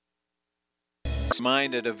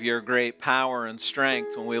Reminded of your great power and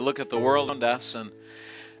strength when we look at the world around us, and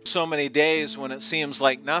so many days when it seems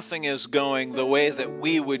like nothing is going the way that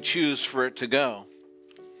we would choose for it to go.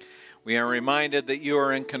 We are reminded that you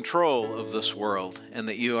are in control of this world and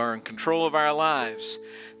that you are in control of our lives,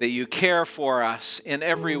 that you care for us in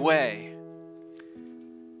every way,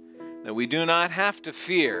 that we do not have to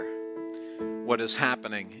fear what is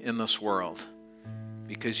happening in this world,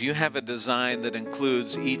 because you have a design that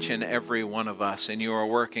includes each and every one of us, and you are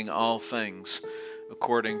working all things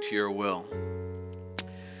according to your will.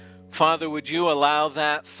 Father, would you allow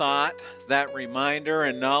that thought, that reminder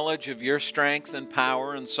and knowledge of your strength and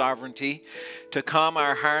power and sovereignty to calm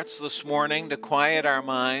our hearts this morning, to quiet our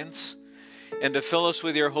minds, and to fill us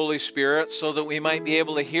with your Holy Spirit so that we might be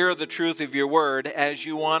able to hear the truth of your word as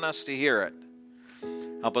you want us to hear it.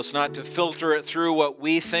 Help us not to filter it through what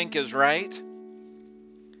we think is right,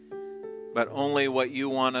 but only what you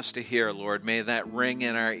want us to hear, Lord. May that ring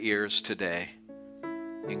in our ears today.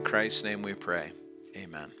 In Christ's name we pray.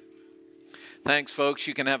 Amen. Thanks, folks.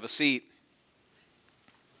 You can have a seat.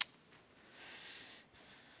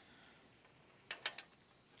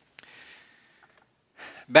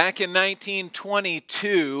 Back in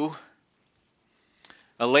 1922,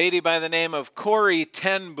 a lady by the name of Corrie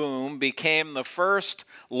ten Boom became the first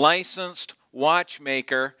licensed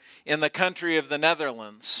watchmaker in the country of the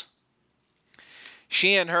Netherlands.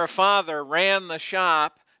 She and her father ran the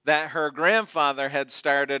shop that her grandfather had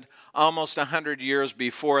started almost 100 years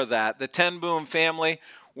before that. The ten Boom family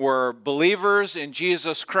were believers in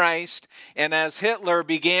Jesus Christ, and as Hitler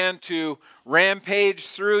began to rampage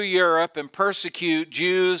through Europe and persecute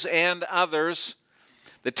Jews and others,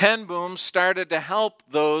 the ten Booms started to help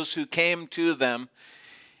those who came to them.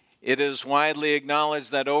 It is widely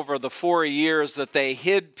acknowledged that over the 4 years that they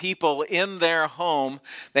hid people in their home,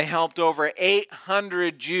 they helped over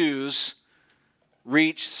 800 Jews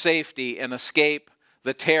reach safety and escape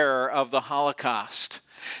the terror of the Holocaust.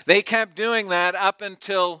 They kept doing that up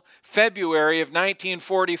until February of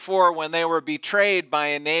 1944 when they were betrayed by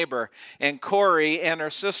a neighbor, and Corrie and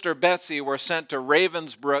her sister Betsy were sent to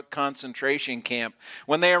Ravensbrück concentration camp.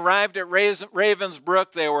 When they arrived at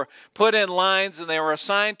Ravensbrück, they were put in lines and they were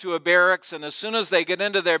assigned to a barracks, and as soon as they get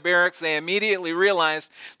into their barracks, they immediately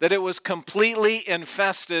realized that it was completely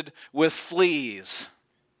infested with fleas.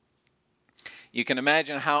 You can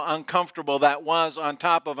imagine how uncomfortable that was on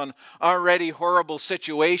top of an already horrible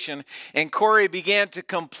situation. And Corrie began to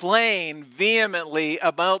complain vehemently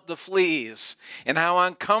about the fleas and how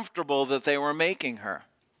uncomfortable that they were making her.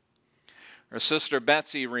 Her sister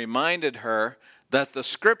Betsy reminded her that the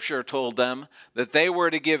scripture told them that they were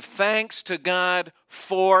to give thanks to God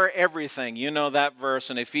for everything. You know that verse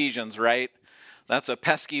in Ephesians, right? That's a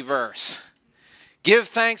pesky verse. Give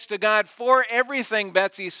thanks to God for everything,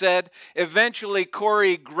 Betsy said. Eventually,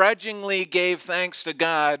 Corrie grudgingly gave thanks to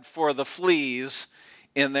God for the fleas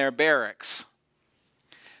in their barracks.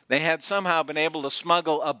 They had somehow been able to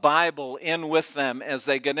smuggle a Bible in with them as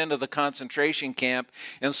they got into the concentration camp,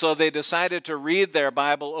 and so they decided to read their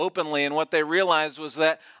Bible openly, and what they realized was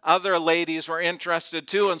that other ladies were interested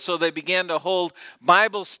too, and so they began to hold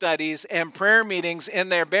Bible studies and prayer meetings in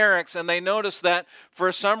their barracks, and they noticed that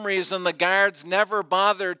for some reason the guards never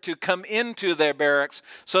bothered to come into their barracks,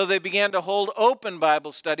 so they began to hold open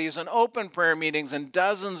Bible studies and open prayer meetings, and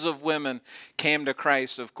dozens of women came to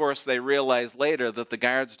Christ. Of course, they realized later that the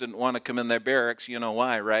guards didn't want to come in their barracks. You know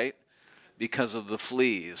why, right? Because of the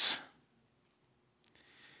fleas.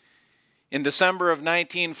 In December of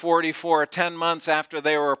 1944, 10 months after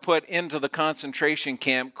they were put into the concentration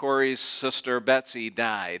camp, Corrie's sister Betsy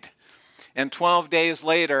died. And 12 days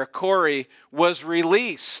later, Corrie was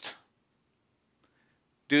released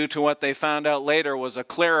due to what they found out later was a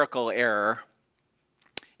clerical error.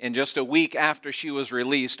 And just a week after she was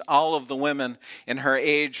released, all of the women in her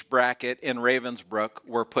age bracket in Ravensbrück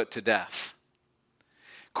were put to death.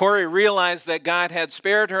 Corrie realized that God had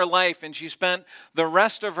spared her life, and she spent the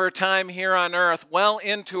rest of her time here on earth, well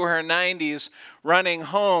into her 90s, running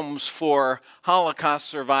homes for Holocaust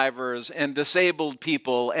survivors and disabled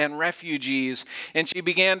people and refugees. And she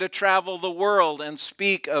began to travel the world and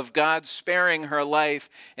speak of God sparing her life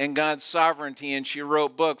and God's sovereignty. And she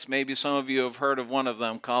wrote books, maybe some of you have heard of one of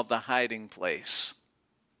them, called The Hiding Place.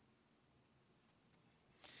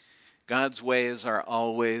 God's ways are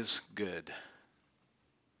always good,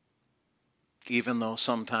 even though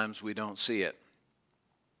sometimes we don't see it.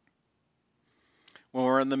 When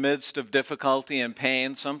we're in the midst of difficulty and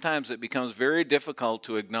pain, sometimes it becomes very difficult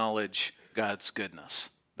to acknowledge God's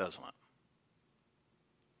goodness, doesn't it?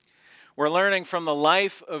 We're learning from the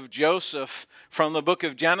life of Joseph from the book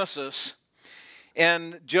of Genesis.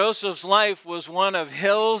 And Joseph's life was one of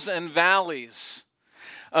hills and valleys,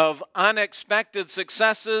 of unexpected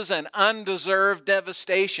successes and undeserved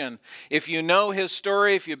devastation. If you know his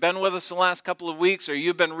story, if you've been with us the last couple of weeks, or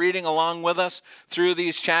you've been reading along with us through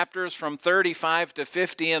these chapters from 35 to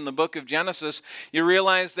 50 in the book of Genesis, you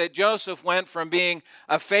realize that Joseph went from being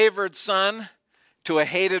a favored son to a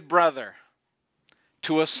hated brother,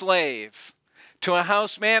 to a slave, to a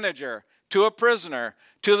house manager, to a prisoner,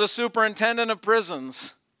 to the superintendent of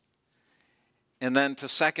prisons, and then to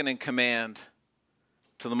second in command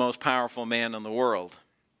to the most powerful man in the world.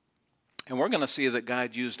 And we're going to see that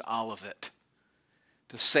God used all of it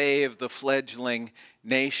to save the fledgling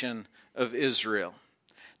nation of Israel.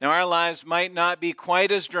 Now, our lives might not be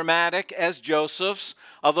quite as dramatic as Joseph's,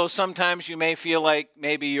 although sometimes you may feel like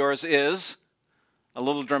maybe yours is. A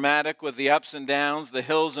little dramatic with the ups and downs, the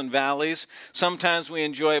hills and valleys. Sometimes we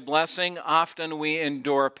enjoy blessing, often we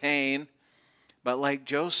endure pain. But like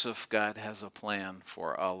Joseph, God has a plan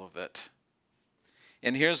for all of it.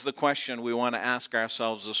 And here's the question we want to ask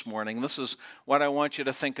ourselves this morning. This is what I want you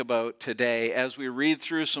to think about today as we read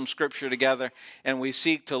through some scripture together and we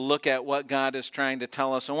seek to look at what God is trying to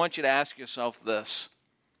tell us. I want you to ask yourself this: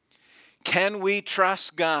 can we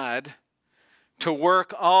trust God to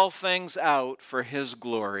work all things out for his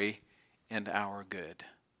glory and our good?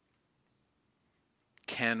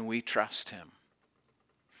 Can we trust him?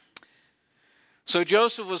 So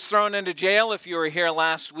Joseph was thrown into jail. If you were here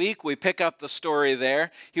last week, we pick up the story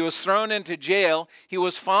there. He was thrown into jail. He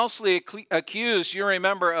was falsely accused, you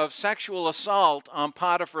remember, of sexual assault on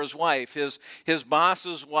Potiphar's wife. His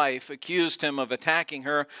boss's wife accused him of attacking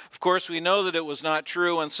her. Of course, we know that it was not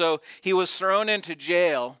true, and so he was thrown into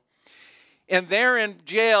jail. And there in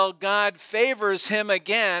jail, God favors him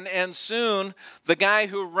again, and soon the guy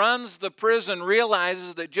who runs the prison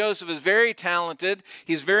realizes that Joseph is very talented,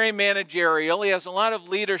 he's very managerial, he has a lot of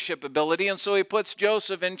leadership ability, and so he puts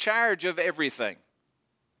Joseph in charge of everything.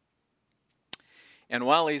 And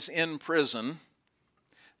while he's in prison,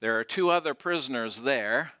 there are two other prisoners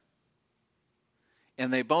there,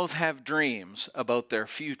 and they both have dreams about their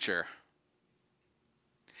future.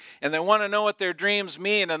 And they want to know what their dreams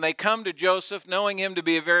mean. And they come to Joseph, knowing him to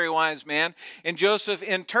be a very wise man. And Joseph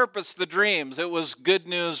interprets the dreams. It was good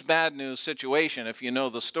news, bad news situation, if you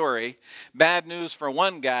know the story. Bad news for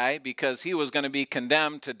one guy, because he was going to be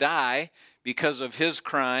condemned to die because of his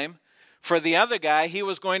crime. For the other guy, he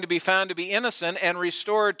was going to be found to be innocent and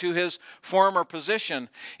restored to his former position.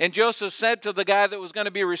 And Joseph said to the guy that was going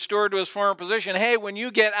to be restored to his former position, hey, when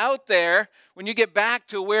you get out there, when you get back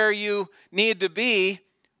to where you need to be,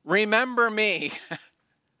 remember me.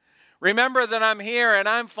 Remember that I'm here and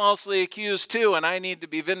I'm falsely accused too, and I need to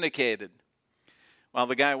be vindicated. Well,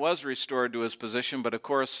 the guy was restored to his position, but of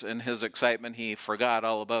course, in his excitement, he forgot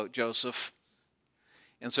all about Joseph.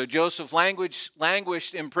 And so Joseph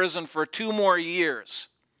languished in prison for 2 more years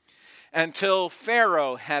until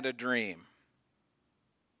Pharaoh had a dream.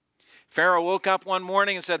 Pharaoh woke up one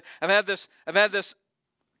morning and said, I've had this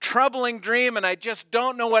troubling dream, and I just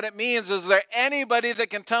don't know what it means. Is there anybody that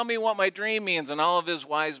can tell me what my dream means? And all of his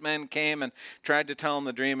wise men came and tried to tell him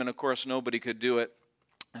the dream, and of course nobody could do it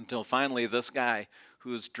until finally this guy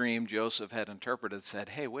whose dream Joseph had interpreted said,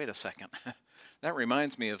 hey, wait a second. That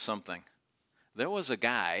reminds me of something. There was a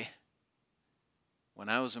guy when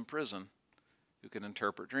I was in prison who could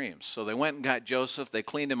interpret dreams. So they went and got Joseph. They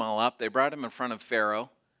cleaned him all up. They brought him in front of Pharaoh.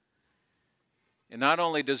 And not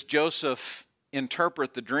only does Joseph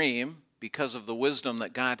interpret the dream because of the wisdom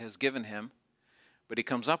that God has given him, but he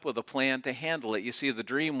comes up with a plan to handle it. You see, the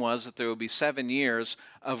dream was that there would be 7 years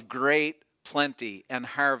of great plenty and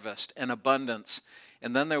harvest and abundance,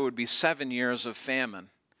 and then there would be 7 years of famine.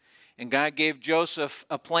 And God gave Joseph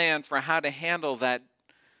a plan for how to handle that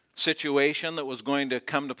situation that was going to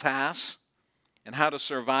come to pass and how to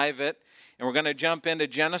survive it. And we're going to jump into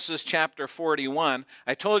Genesis chapter 41.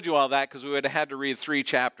 I told you all that because we would have had to read 3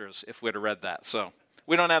 chapters if we'd have read that. So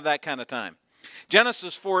we don't have that kind of time.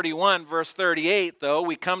 Genesis 41, verse 38, though,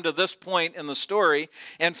 we come to this point in the story,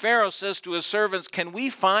 and Pharaoh says to his servants, can we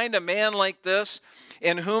find a man like this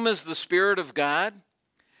in whom is the Spirit of God?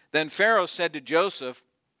 Then Pharaoh said to Joseph,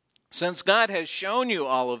 since God has shown you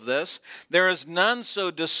all of this, there is none so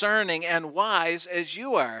discerning and wise as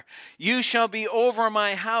you are. You shall be over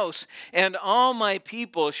my house, and all my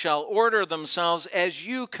people shall order themselves as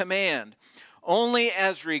you command. Only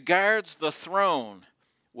as regards the throne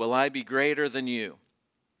will I be greater than you.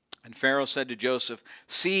 And Pharaoh said to Joseph,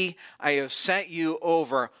 see, I have set you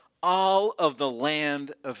over all of the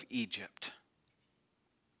land of Egypt.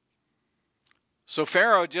 So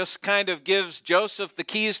Pharaoh just kind of gives Joseph the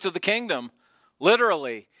keys to the kingdom.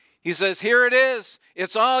 Literally, He says, here it is.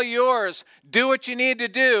 It's all yours. Do what you need to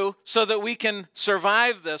do so that we can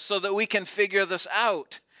survive this, so that we can figure this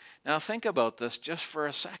out. Now think about this just for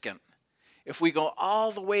a second. If we go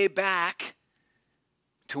all the way back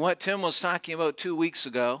to what Tim was talking about 2 weeks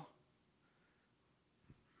ago,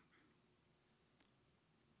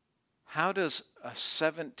 how does a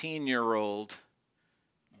 17-year-old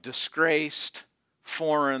disgraced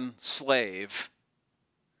foreign slave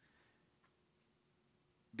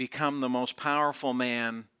become the most powerful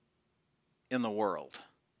man in the world?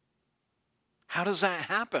 How does that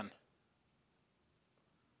happen?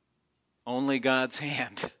 Only God's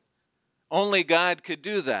hand. Only God could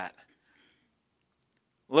do that.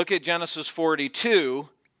 Look at Genesis 42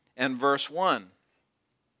 and verse 1.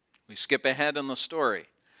 We skip ahead in the story.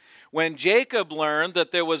 When Jacob learned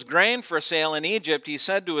that there was grain for sale in Egypt, he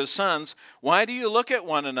said to his sons, "Why do you look at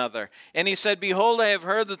one another?" And he said, "Behold, I have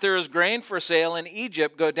heard that there is grain for sale in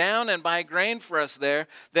Egypt. Go down and buy grain for us there,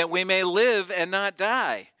 that we may live and not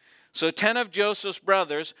die." So 10 of Joseph's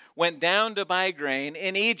brothers went down to buy grain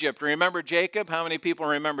in Egypt. Remember Jacob? How many people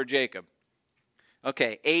remember Jacob?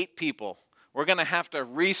 Okay, 8 people. We're going to have to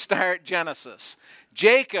restart Genesis.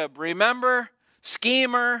 Jacob, remember?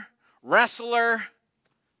 Schemer, wrestler,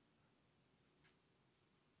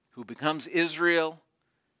 who becomes Israel,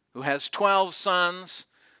 who has 12 sons,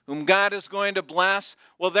 whom God is going to bless.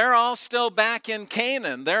 Well, they're all still back in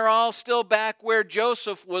Canaan. They're all still back where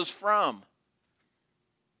Joseph was from.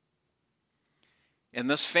 And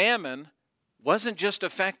this famine wasn't just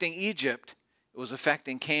affecting Egypt, it was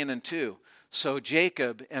affecting Canaan too. So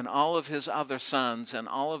Jacob and all of his other sons and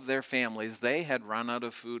all of their families, they had run out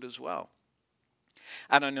of food as well.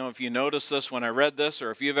 I don't know if you noticed this when I read this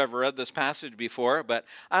or if you've ever read this passage before, but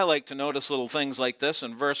I like to notice little things like this.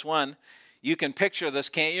 In verse 1, you can picture this,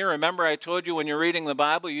 can't you? Remember I told you when you're reading the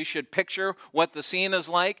Bible, you should picture what the scene is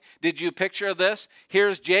like. Did you picture this?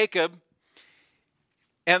 Here's Jacob,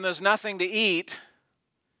 and there's nothing to eat.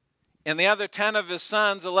 And the other 10 of his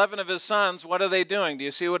sons, 11 of his sons, what are they doing? Do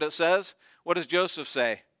you see what it says? What does Joseph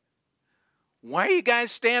say? Why are you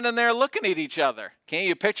guys standing there looking at each other? Can't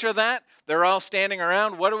you picture that? They're all standing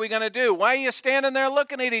around. What are we going to do? Why are you standing there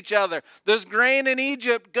looking at each other? There's grain in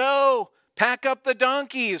Egypt. Go. Pack up the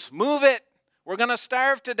donkeys. Move it. We're going to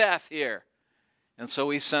starve to death here. And so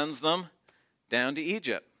he sends them down to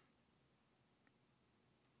Egypt.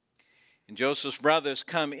 And Joseph's brothers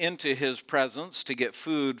come into his presence to get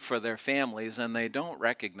food for their families, and they don't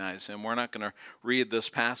recognize him. We're not going to read this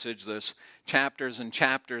passage. There's chapters and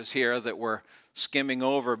chapters here that we're skimming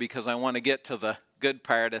over because I want to get to the good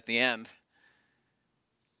part at the end.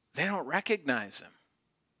 They don't recognize him.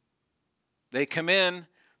 They come in,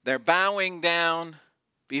 they're bowing down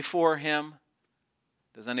before him.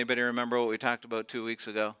 Does anybody remember what we talked about 2 weeks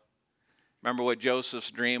ago? Remember what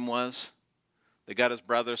Joseph's dream was? They got his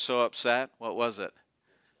brothers so upset. What was it?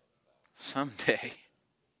 Someday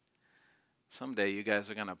you guys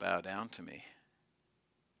are going to bow down to me.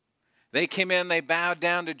 They came in, they bowed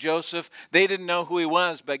down to Joseph. They didn't know who he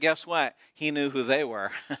was, but guess what? He knew who they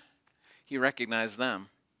were. He recognized them.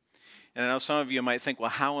 And I know some of you might think, well,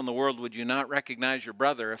 how in the world would you not recognize your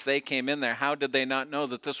brother? If they came in there, how did they not know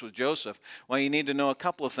that this was Joseph? Well, you need to know a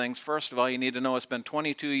couple of things. First of all, you need to know it's been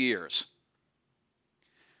 22 years.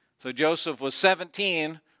 So Joseph was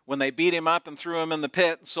 17 when they beat him up and threw him in the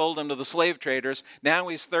pit and sold him to the slave traders. Now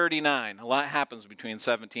he's 39. A lot happens between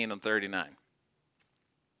 17 and 39.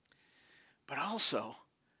 But also,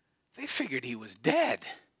 they figured he was dead.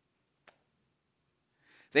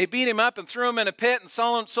 They beat him up and threw him in a pit and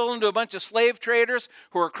sold him to a bunch of slave traders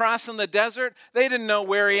who were crossing the desert. They didn't know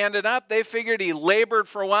where he ended up. They figured he labored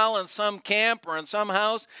for a while in some camp or in some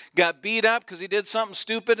house, got beat up because he did something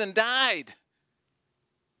stupid and died.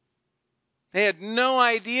 They had no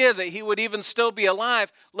idea that he would even still be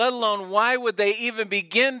alive, let alone why would they even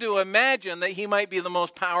begin to imagine that he might be the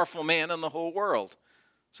most powerful man in the whole world.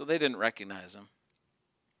 So they didn't recognize him.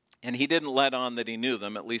 And he didn't let on that he knew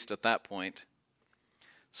them, at least at that point.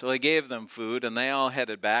 So he gave them food, and they all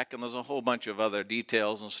headed back. And there's a whole bunch of other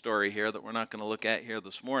details and story here that we're not going to look at here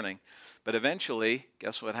this morning. But eventually,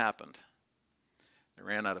 guess what happened? They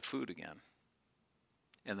ran out of food again.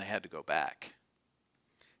 And they had to go back.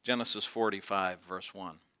 Genesis 45, verse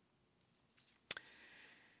 1.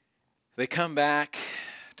 They come back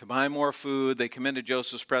to buy more food. They come into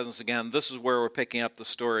Joseph's presence again. This is where we're picking up the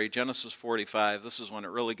story. Genesis 45, this is when it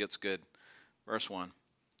really gets good. Verse 1.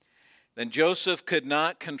 Then Joseph could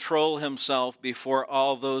not control himself before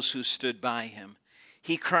all those who stood by him.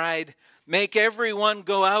 He cried, "Make everyone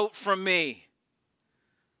go out from me."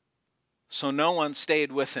 So no one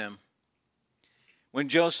stayed with him. when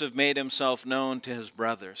Joseph made himself known to his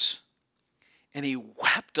brothers. And he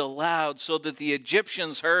wept aloud so that the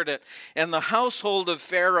Egyptians heard it, and the household of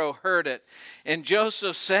Pharaoh heard it. And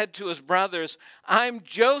Joseph said to his brothers, I'm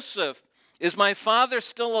Joseph. Is my father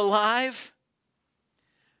still alive?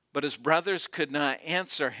 But his brothers could not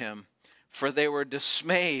answer him, for they were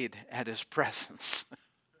dismayed at his presence.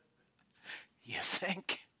 You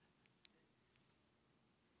think?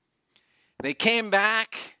 They came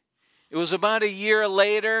back. It was about a year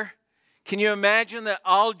later. Can you imagine that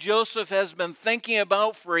all Joseph has been thinking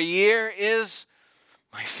about for a year is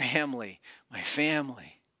my family, my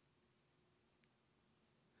family.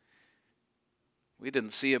 We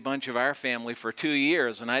didn't see a bunch of our family for 2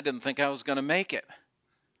 years, and I didn't think I was going to make it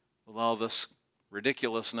with all this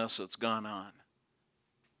ridiculousness that's gone on.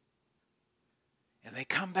 And they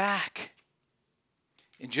come back.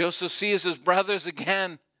 And Joseph sees his brothers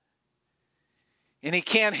again. And he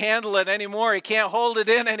can't handle it anymore. He can't hold it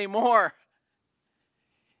in anymore.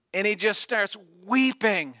 And he just starts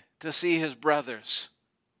weeping to see his brothers.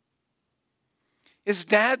 Is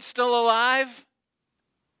Dad still alive?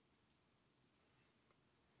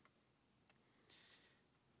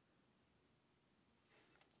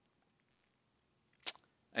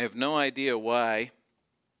 I have no idea why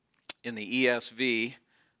in the ESV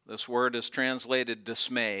this word is translated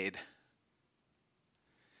dismayed.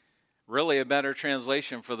 Really, a better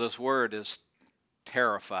translation for this word is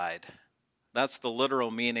terrified. That's the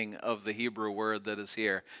literal meaning of the Hebrew word that is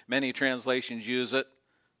here. Many translations use it.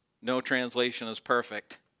 No translation is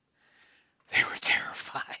perfect. They were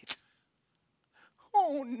terrified.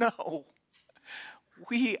 Oh no,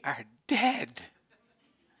 we are dead.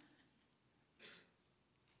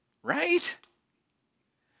 Right?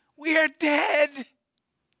 We are dead.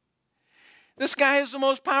 This guy is the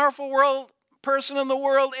most powerful person in the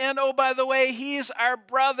world, and oh, by the way, he's our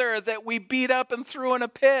brother that we beat up and threw in a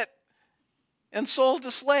pit and sold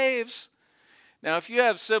to slaves. Now, if you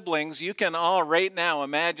have siblings, you can all right now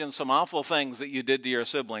imagine some awful things that you did to your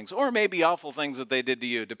siblings, or maybe awful things that they did to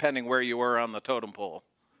you, depending where you were on the totem pole.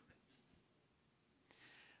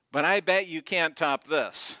 But I bet you can't top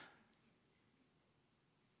this.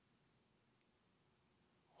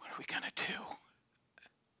 What are we going to do?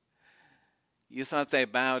 You thought they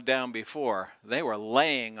bowed down before. They were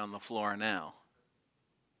laying on the floor now.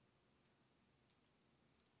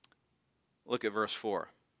 Look at verse 4.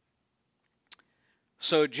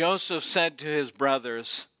 So Joseph said to his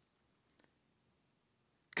brothers,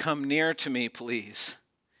 come near to me, please.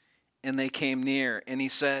 And they came near, and he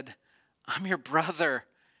said, I'm your brother,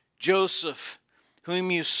 Joseph, whom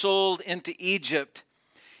you sold into Egypt.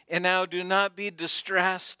 And now do not be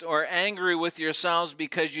distressed or angry with yourselves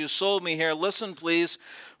because you sold me here. Listen, please.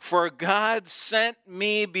 For God sent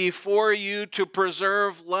me before you to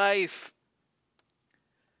preserve life.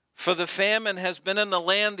 For the famine has been in the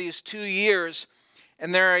land these 2 years,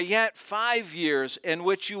 and there are yet 5 years in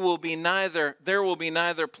which there will be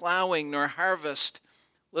neither plowing nor harvest.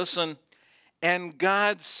 Listen. And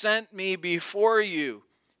God sent me before you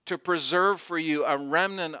to preserve for you a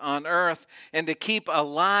remnant on earth and to keep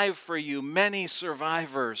alive for you many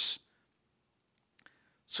survivors.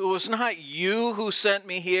 So it was not you who sent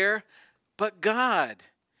me here, but God.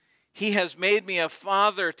 He has made me a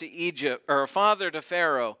father to Egypt, or a father to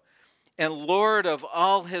Pharaoh, and Lord of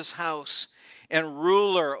all his house, and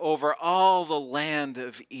ruler over all the land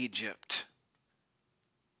of Egypt.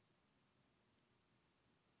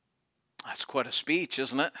 That's quite a speech,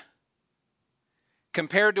 isn't it?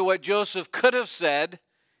 Compared to what Joseph could have said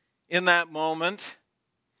in that moment,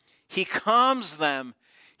 he calms them.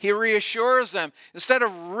 He reassures them. Instead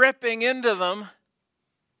of ripping into them,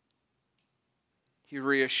 he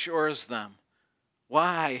reassures them.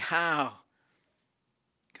 Why? How?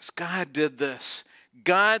 Because God did this.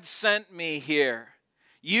 God sent me here.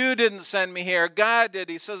 You didn't send me here. God did.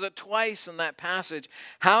 He says it twice in that passage.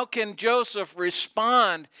 How can Joseph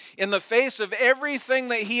respond in the face of everything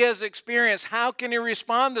that he has experienced? How can he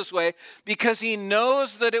respond this way? Because he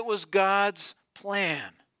knows that it was God's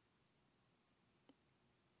plan.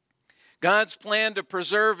 God's plan to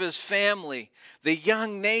preserve his family, the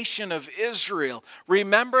young nation of Israel.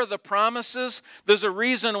 Remember the promises? There's a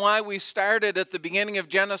reason why we started at the beginning of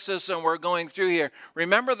Genesis and we're going through here.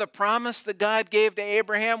 Remember the promise that God gave to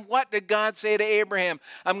Abraham? What did God say to Abraham?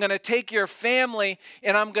 I'm going to take your family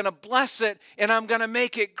and I'm going to bless it and I'm going to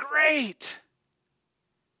make it great.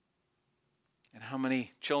 And how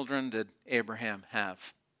many children did Abraham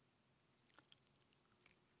have?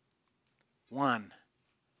 One.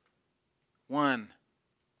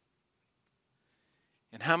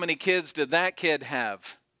 And how many kids did that kid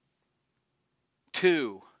have?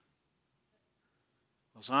 2.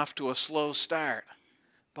 was off to a slow start.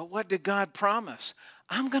 But what did God promise?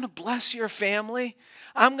 I'm going to bless your family.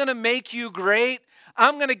 I'm going to make you great.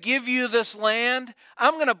 I'm going to give you this land.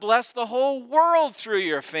 I'm going to bless the whole world through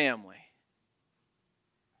your family.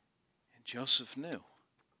 And Joseph knew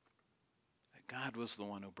that God was the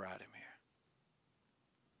one who brought him here.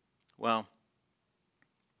 Well,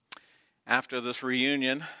 after this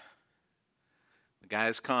reunion, the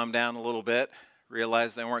guys calmed down a little bit,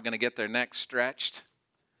 realized they weren't going to get their necks stretched.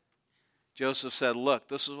 Joseph said, look,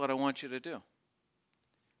 this is what I want you to do.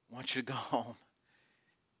 I want you to go home.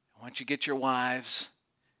 I want you to get your wives.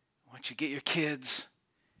 I want you to get your kids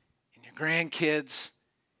and your grandkids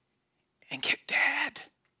and get Dad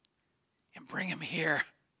and bring him here.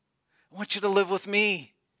 I want you to live with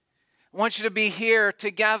me. I want you to be here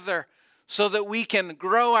together so that we can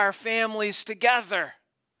grow our families together.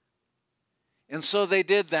 And so they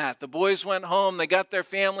did that. The boys went home. They got their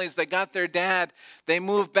families. They got their dad. They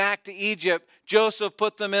moved back to Egypt. Joseph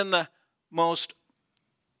put them in the most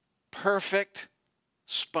perfect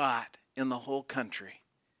spot in the whole country.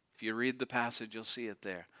 If you read the passage, you'll see it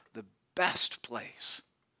there. The best place.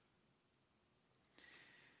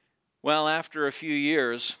 Well, after a few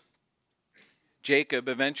years, Jacob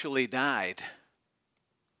eventually died.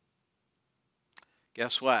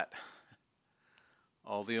 Guess what?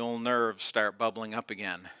 All the old nerves start bubbling up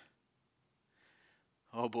again.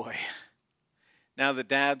 Oh boy. Now the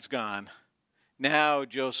dad's gone. Now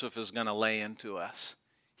Joseph is going to lay into us.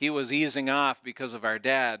 He was easing off because of our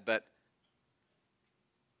dad, but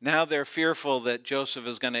now they're fearful that Joseph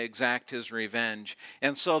is going to exact his revenge.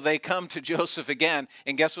 And so they come to Joseph again.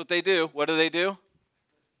 And guess what they do? What do?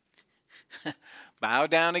 Bow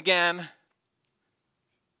down again.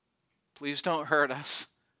 Please don't hurt us.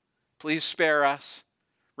 Please spare us.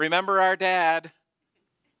 Remember our dad.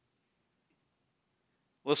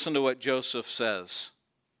 Listen to what Joseph says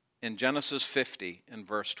in Genesis 50 in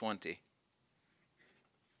verse 20.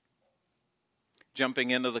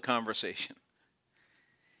 Jumping into the conversation.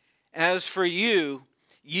 As for you,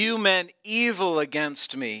 you meant evil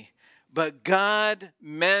against me, but God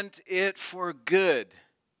meant it for good,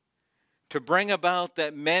 to bring about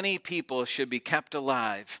that many people should be kept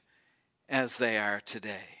alive as they are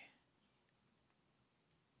today.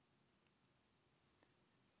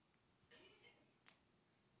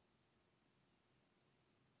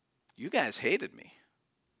 You guys hated me.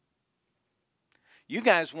 You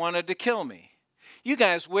guys wanted to kill me. You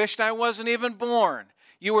guys wished I wasn't even born.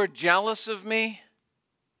 You were jealous of me.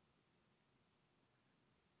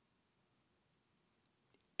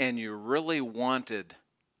 And you really wanted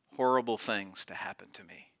horrible things to happen to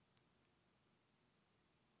me.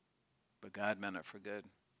 But God meant it for good.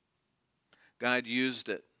 God used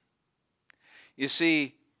it. You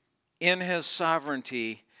see, in His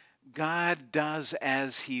sovereignty, God does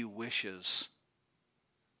as He wishes.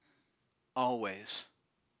 Always.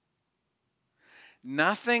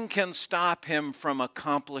 Nothing can stop Him from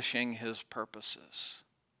accomplishing His purposes.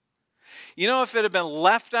 You know, if it had been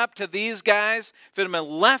left up to these guys, if it had been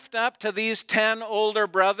left up to these 10 older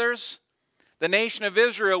brothers, the nation of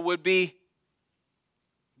Israel would be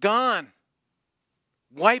gone,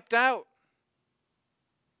 wiped out.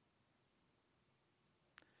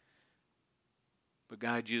 But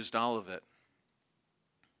God used all of it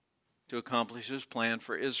to accomplish His plan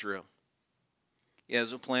for Israel. He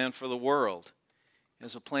has a plan for the world. He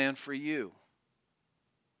has a plan for you.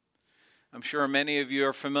 I'm sure many of you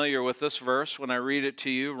are familiar with this verse when I read it to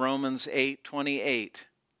you, Romans 8:28.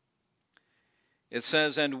 It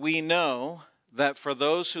says, "And we know that for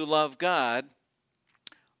those who love God,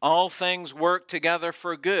 all things work together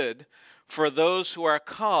for good, for those who are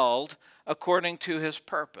called according to His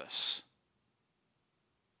purpose."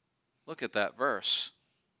 Look at that verse.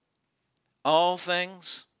 All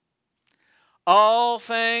things.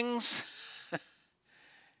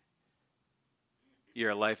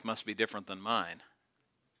 Your life must be different than mine.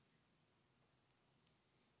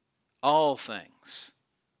 All things.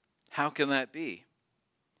 How can that be?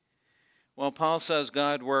 Well, Paul says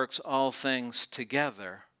God works all things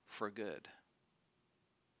together for good.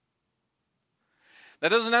 That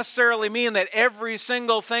doesn't necessarily mean that every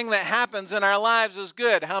single thing that happens in our lives is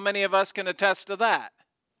good. How many of us can attest to that?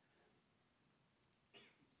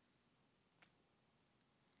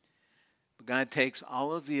 But God takes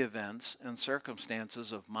all of the events and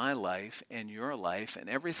circumstances of my life and your life and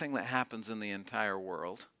everything that happens in the entire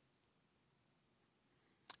world,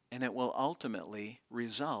 and it will ultimately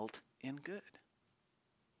result in good.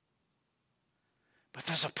 But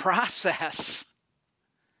there's a process.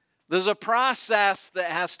 There's a process that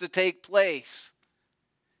has to take place.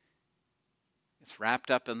 It's wrapped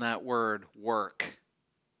up in that word, work.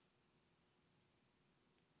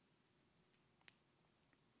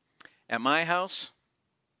 At my house,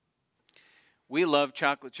 we love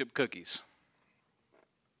chocolate chip cookies.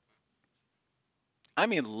 I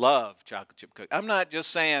mean, love chocolate chip cookies. I'm not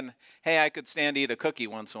just saying, hey, I could stand to eat a cookie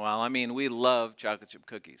once in a while. I mean, we love chocolate chip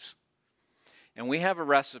cookies. And we have a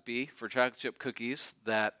recipe for chocolate chip cookies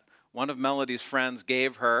that one of Melody's friends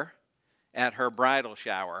gave her at her bridal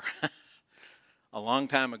shower a long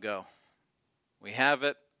time ago. We have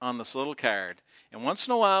it on this little card. And once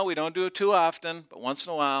in a while, we don't do it too often, but once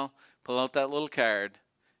in a while, pull out that little card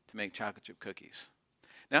to make chocolate chip cookies.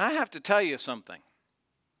 Now, I have to tell you something.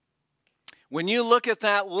 When you look at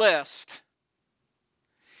that list,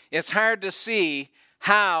 it's hard to see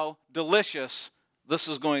how delicious this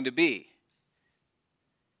is going to be.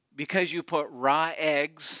 Because you put raw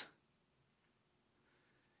eggs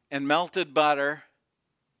and melted butter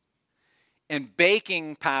and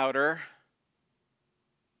baking powder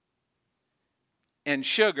and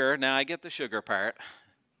sugar. Now, I get the sugar part.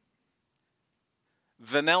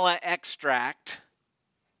 Vanilla extract,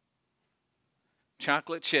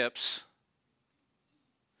 chocolate chips.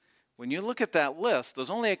 When you look at that list, there's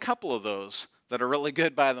only a couple of those that are really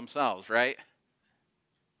good by themselves, right?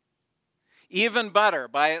 Even butter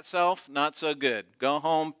by itself, not so good. Go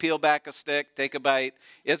home, peel back a stick, take a bite.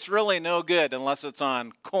 It's really no good unless it's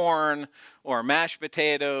on corn or mashed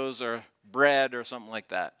potatoes or bread or something like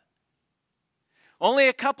that. Only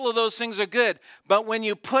a couple of those things are good. But when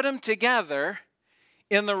you put them together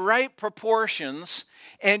in the right proportions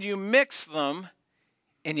and you mix them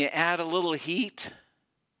and you add a little heat,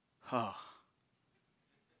 out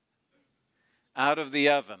of the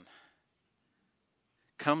oven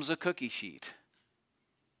comes a cookie sheet.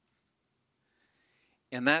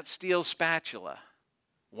 And that steel spatula,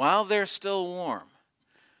 while they're still warm,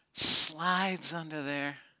 slides under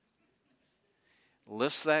there,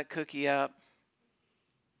 lifts that cookie up.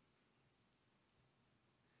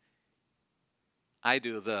 I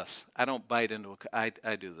do this. I don't bite into I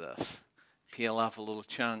do this. Peel off a little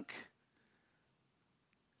chunk.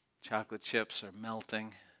 Chocolate chips are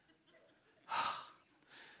melting.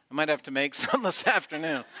 I might have to make some this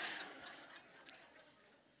afternoon.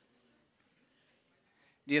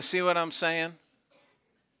 Do you see what I'm saying?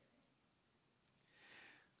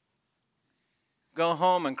 Go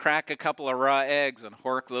home and crack a couple of raw eggs and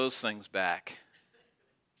hork those things back.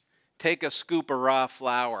 Take a scoop of raw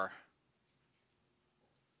flour.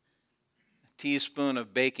 A teaspoon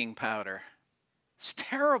of baking powder. It's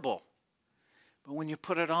terrible. But when you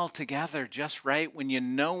put it all together just right, when you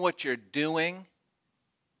know what you're doing,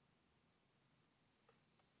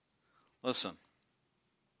 listen,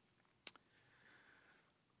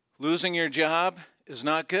 losing your job is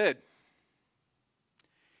not good.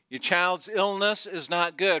 Your child's illness is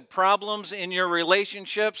not good. Problems in your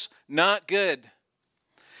relationships, not good.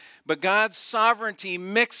 But God's sovereignty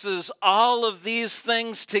mixes all of these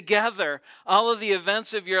things together, all of the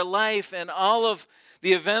events of your life and all of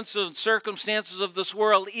the events and circumstances of this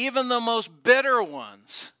world, even the most bitter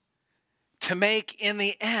ones, to make in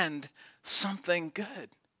the end something good.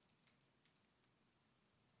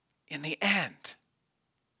 In the end.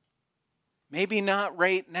 Maybe not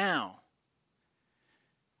right now.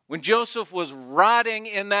 When Joseph was rotting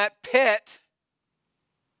in that pit,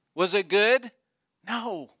 was it good?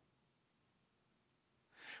 No.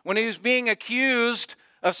 When he was being accused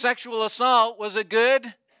of sexual assault, was it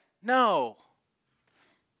good? No.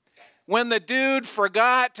 When the dude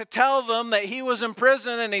forgot to tell them that he was in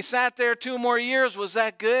prison and he sat there 2 more years, was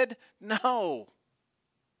that good? No.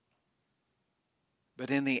 But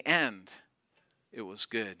in the end, it was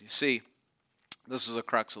good. You see, this is the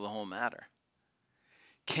crux of the whole matter.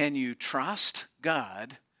 Can you trust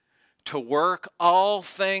God to work all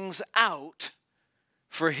things out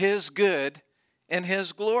for His good and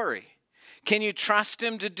His glory? Can you trust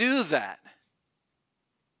Him to do that?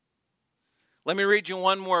 Let me read you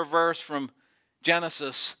one more verse from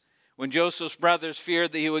Genesis. When Joseph's brothers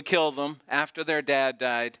feared that he would kill them after their dad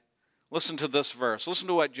died. Listen to this verse. Listen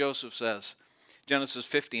to what Joseph says. Genesis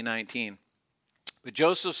 50:19. But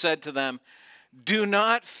Joseph said to them, "Do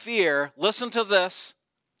not fear." Listen to this.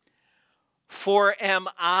 "For am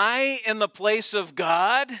I in the place of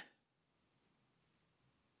God?"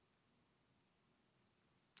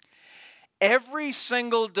 Every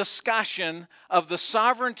single discussion of the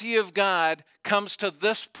sovereignty of God comes to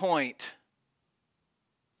this point.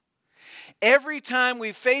 Every time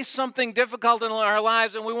we face something difficult in our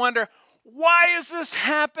lives and we wonder, why is this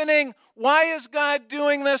happening? Why is God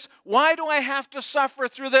doing this? Why do I have to suffer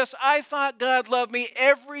through this? I thought God loved me.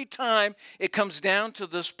 Every time it comes down to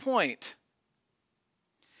this point.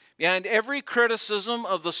 behind every criticism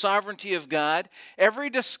of the sovereignty of God,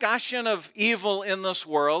 every discussion of evil in this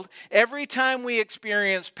world, every time we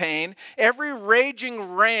experience pain, every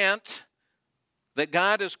raging rant that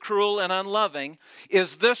God is cruel and unloving,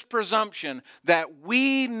 is this presumption that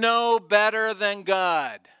we know better than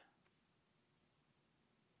God.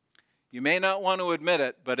 You may not want to admit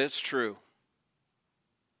it, but it's true.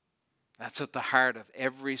 That's at the heart of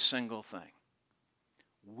every single thing.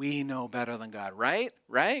 We know better than God, right?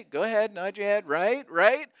 Right? Go ahead, nod your head, right?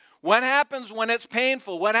 Right? What happens when it's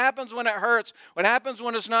painful? What happens when it hurts? What happens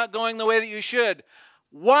when it's not going the way that you should?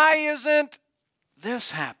 Why isn't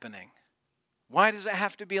this happening? Why does it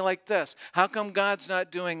have to be like this? How come God's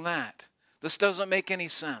not doing that? This doesn't make any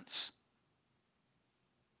sense.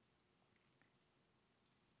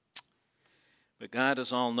 But God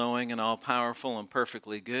is all-knowing and all-powerful and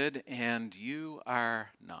perfectly good, and you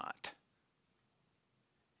are not.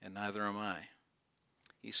 And neither am I.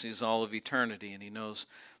 He sees all of eternity, and He knows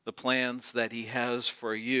the plans that He has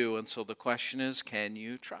for you. And so the question is, can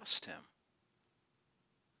you trust Him?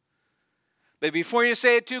 But before you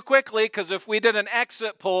say it too quickly, because if we did an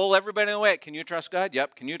exit poll, everybody in the way, can you trust God?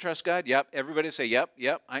 Yep. Can you trust God? Yep. Everybody say, yep,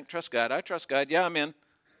 I can trust God. I trust God. Yeah, I'm in.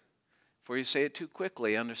 Before you say it too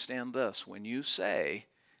quickly, understand this. When you say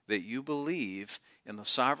that you believe in the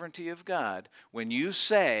sovereignty of God, when you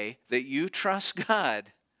say that you trust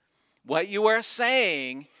God, what you are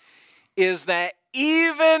saying is that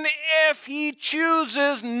even if He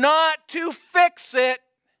chooses not to fix it,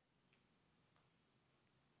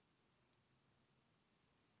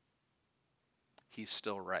 He's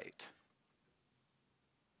still right.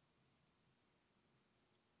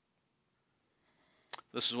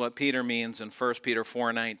 This is what Peter means in 1 Peter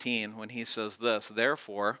 4:19 when he says this,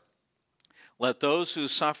 therefore, let those who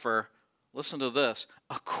suffer, listen to this,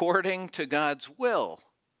 according to God's will,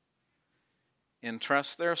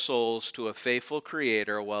 entrust their souls to a faithful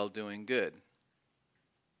Creator while doing good.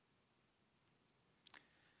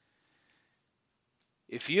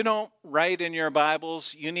 If you don't write in your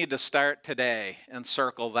Bibles, you need to start today and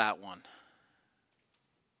circle that one.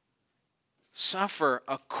 Suffer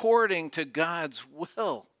according to God's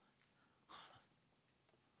will.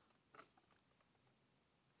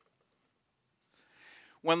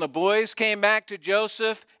 When the boys came back to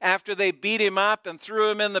Joseph after they beat him up and threw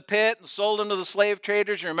him in the pit and sold him to the slave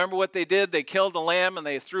traders, you remember what they did? They killed a lamb and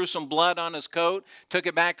they threw some blood on his coat, took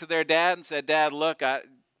it back to their dad and said, Dad, look, I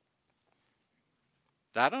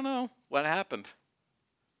don't know what happened.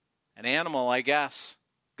 An animal, I guess,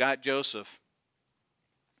 got Joseph.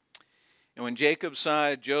 And when Jacob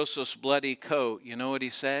saw Joseph's bloody coat, you know what he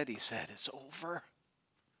said? He said, it's over.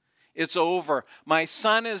 It's over. My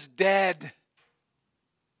son is dead.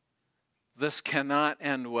 This cannot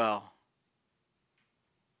end well.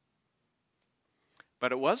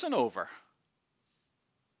 But it wasn't over.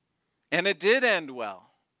 And it did end well.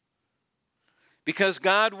 Because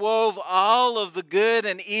God wove all of the good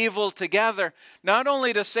and evil together, not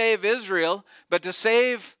only to save Israel, but to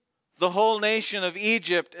save the whole nation of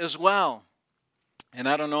Egypt as well. And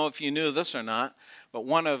I don't know if you knew this or not, but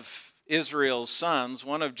one of Israel's sons,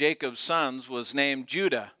 one of Jacob's sons, was named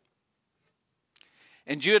Judah.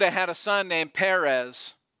 And Judah had a son named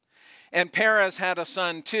Perez. And Perez had a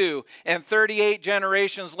son too. And 38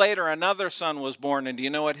 generations later, another son was born. And do you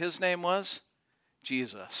know what his name was?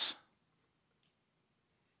 Jesus.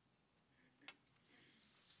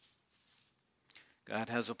 God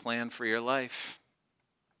has a plan for your life.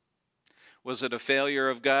 Was it a failure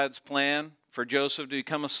of God's plan for Joseph to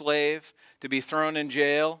become a slave, to be thrown in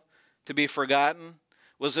jail, to be forgotten?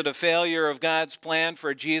 Was it a failure of God's plan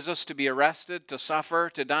for Jesus to be arrested, to suffer,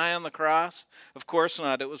 to die on the cross? Of course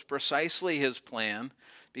not. It was precisely His plan,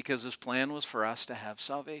 because His plan was for us to have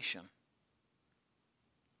salvation.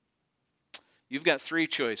 You've got three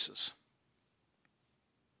choices.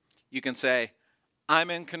 You can say, I'm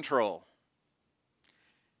in control,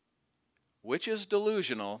 which is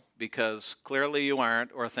delusional, because clearly you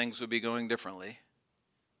aren't, or things would be going differently.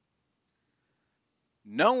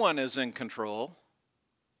 No one is in control,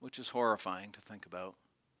 which is horrifying to think about.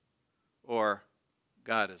 Or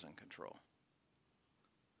God is in control.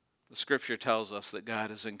 The Scripture tells us that God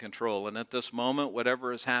is in control. And at this moment,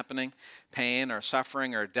 whatever is happening, pain or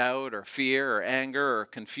suffering or doubt or fear or anger or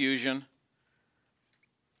confusion,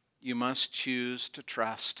 you must choose to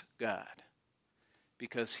trust God,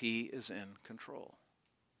 because He is in control.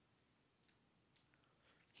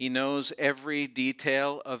 He knows every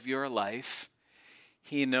detail of your life.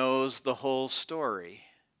 He knows the whole story,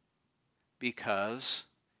 because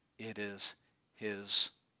it is His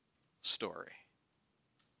story.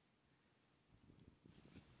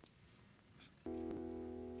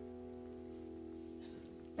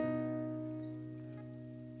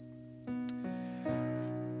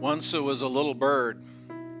 Once there was a little bird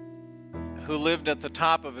who lived at the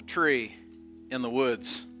top of a tree in the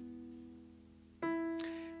woods.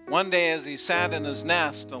 One day as he sat in his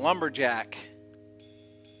nest, a lumberjack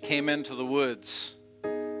came into the woods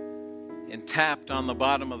and tapped on the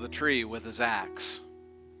bottom of the tree with his axe.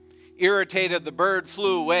 Irritated, the bird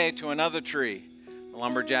flew away to another tree. The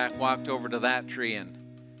lumberjack walked over to that tree and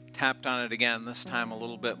tapped on it again, this time a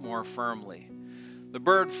little bit more firmly. The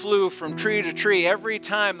bird flew from tree to tree. Every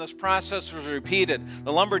time this process was repeated,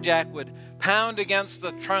 the lumberjack would pound against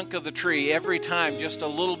the trunk of the tree every time, just a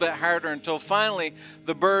little bit harder, until finally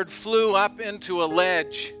the bird flew up into a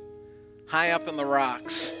ledge high up in the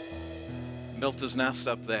rocks and built his nest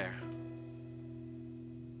up there.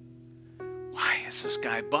 Why is this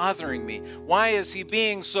guy bothering me? Why is he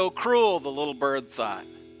being so cruel? The little bird thought.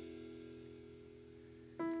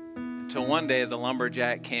 Until one day the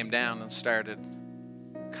lumberjack came down and started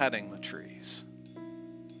cutting the trees.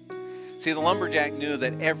 See, the lumberjack knew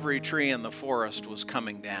that every tree in the forest was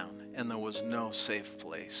coming down, and there was no safe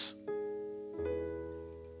place.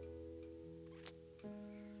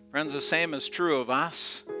 Friends, the same is true of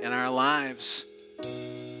us in our lives.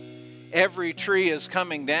 Every tree is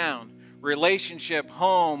coming down. Relationship,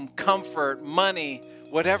 home, comfort, money,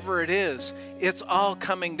 whatever it is, it's all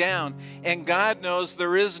coming down. And God knows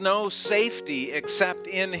there is no safety except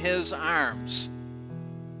in His arms.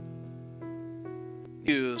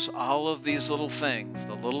 Use all of these little things,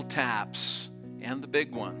 the little taps and the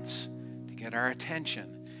big ones, to get our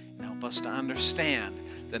attention and help us to understand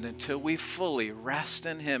that until we fully rest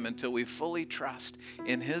in Him, until we fully trust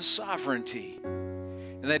in His sovereignty,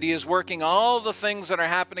 and that He is working all the things that are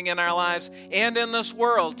happening in our lives and in this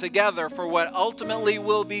world together for what ultimately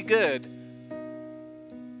will be good,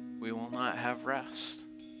 we will not have rest.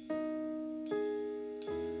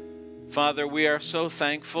 Father, we are so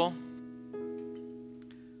thankful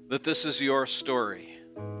that this is your story.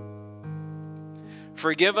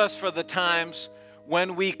 Forgive us for the times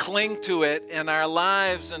when we cling to it in our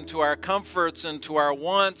lives and to our comforts and to our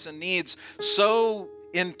wants and needs so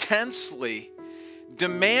intensely,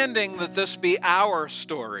 demanding that this be our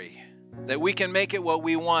story, that we can make it what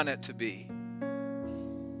we want it to be.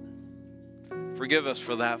 Forgive us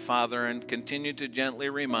for that, Father, and continue to gently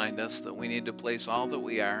remind us that we need to place all that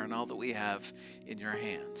we are and all that we have in your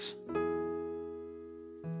hands.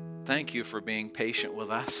 Thank you for being patient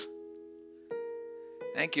with us.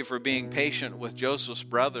 Thank you for being patient with Joseph's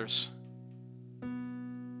brothers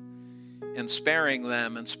and sparing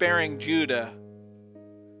them and sparing Judah,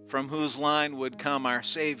 from whose line would come our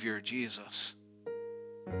Savior, Jesus.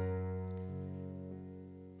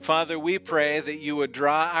 Father, we pray that you would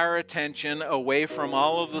draw our attention away from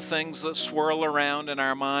all of the things that swirl around in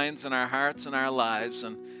our minds and our hearts and our lives,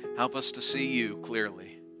 and help us to see you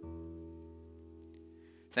clearly.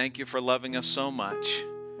 Thank you for loving us so much,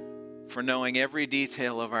 for knowing every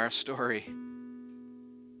detail of our story,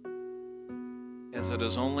 as it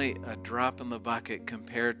is only a drop in the bucket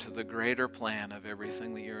compared to the greater plan of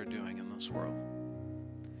everything that you're doing in this world.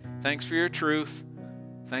 Thanks for your truth.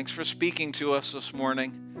 Thanks for speaking to us this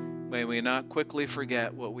morning. May we not quickly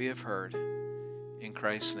forget what we have heard. In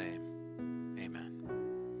Christ's name,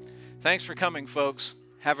 amen. Thanks for coming, folks.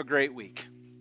 Have a great week.